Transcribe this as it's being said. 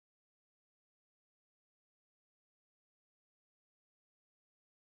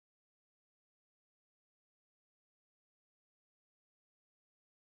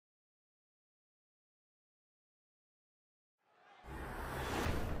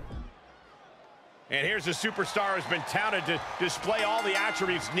And here's a superstar who's been touted to display all the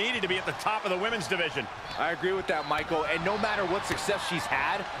attributes needed to be at the top of the women's division. I agree with that, Michael. And no matter what success she's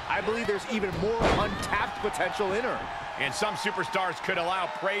had, I believe there's even more untapped potential in her. And some superstars could allow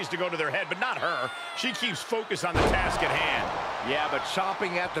praise to go to their head, but not her. She keeps focus on the task at hand. Yeah, but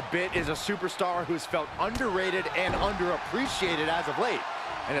chomping at the bit is a superstar who's felt underrated and underappreciated as of late.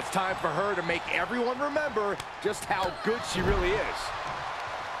 And it's time for her to make everyone remember just how good she really is.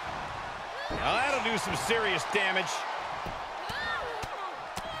 Now that'll do some serious damage.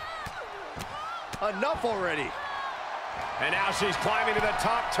 Enough already. And now she's climbing to the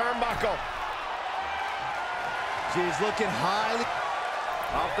top turnbuckle. She's looking highly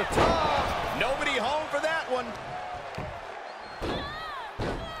off the top. Nobody home for that one.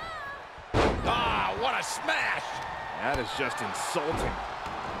 Ah, what a smash. That is just insulting.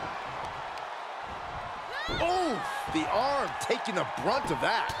 Oh, the arm taking the brunt of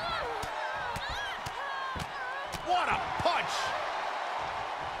that. What a punch!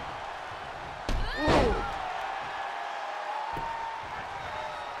 Ooh.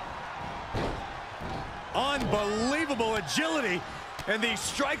 Unbelievable agility, and these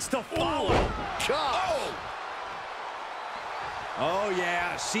strikes to follow. Oh. Oh,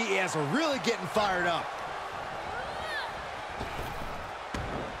 yeah, she is really getting fired up.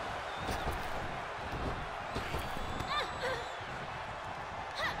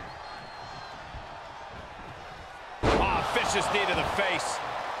 Vicious knee to the face.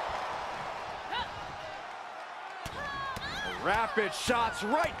 Rapid shots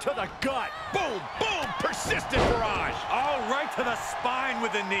right to the gut. Boom, boom, persistent barrage. Oh, right to the spine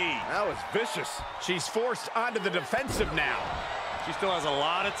with the knee. That was vicious. She's forced onto the defensive now. She still has a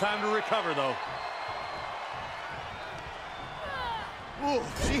lot of time to recover, though. Ooh,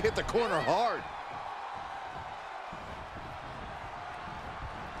 she hit the corner hard.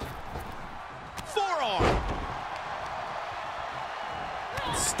 Forearm.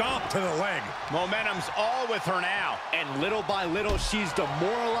 Stomp to the leg. Momentum's all with her now. And little by little, she's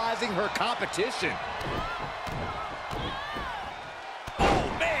demoralizing her competition.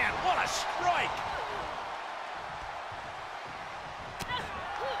 Oh, man, what a strike.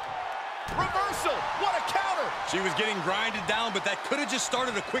 Reversal, what a counter. She was getting grinded down, but that could have just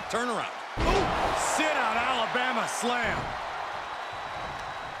started a quick turnaround. Ooh, sit out Alabama slam.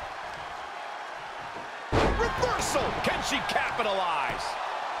 Reversal, can she capitalize?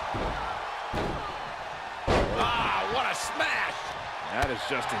 Ah, what a smash! That is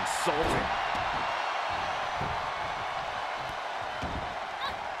just insulting.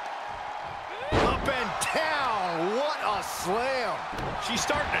 Up and down, what a slam! She's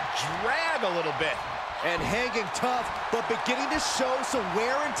starting to drag a little bit. And hanging tough, but beginning to show some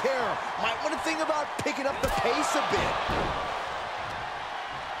wear and tear. Might want to think about picking up the pace a bit.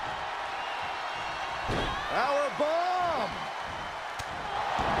 Power bomb!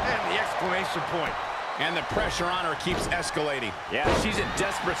 And the exclamation point. And the pressure on her keeps escalating. Yeah, she's in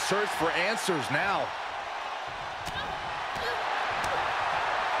desperate search for answers now.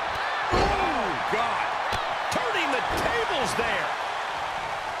 Oh, God. Turning the tables there.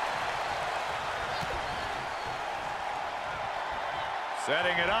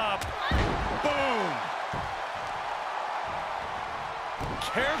 Setting it up. Boom.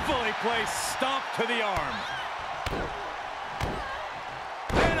 Carefully placed stomp to the arm.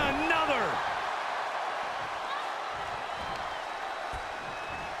 And another.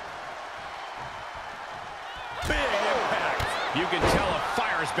 Big impact. You can tell a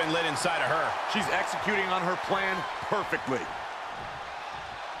fire's been lit inside of her. She's executing on her plan perfectly.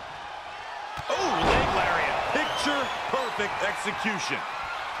 Oh, leg lariat. Picture perfect execution.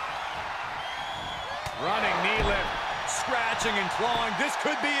 Running knee lift. Scratching and clawing. This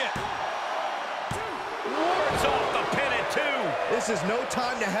could be it. Wards off the pin at 2. This is no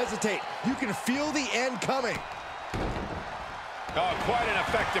time to hesitate. You can feel the end coming. Oh, quite an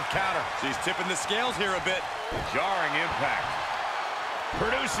effective counter. She's tipping the scales here a bit. Jarring impact.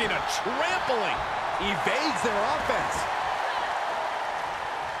 Producing a trampling. Evades their offense.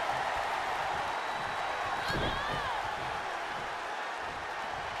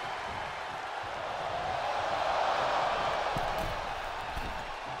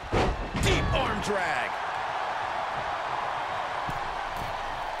 Deep arm drag.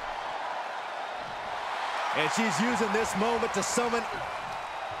 And she's using this moment to summon.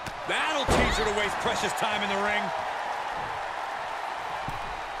 That'll teach her to waste precious time in the ring.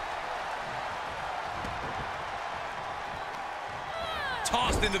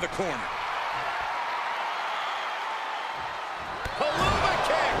 Tossed into the corner. Paluma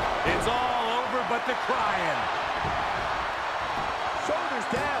kick. It's all over but the crying. Shoulders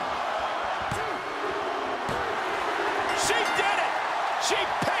down. She did it! She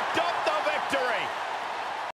picked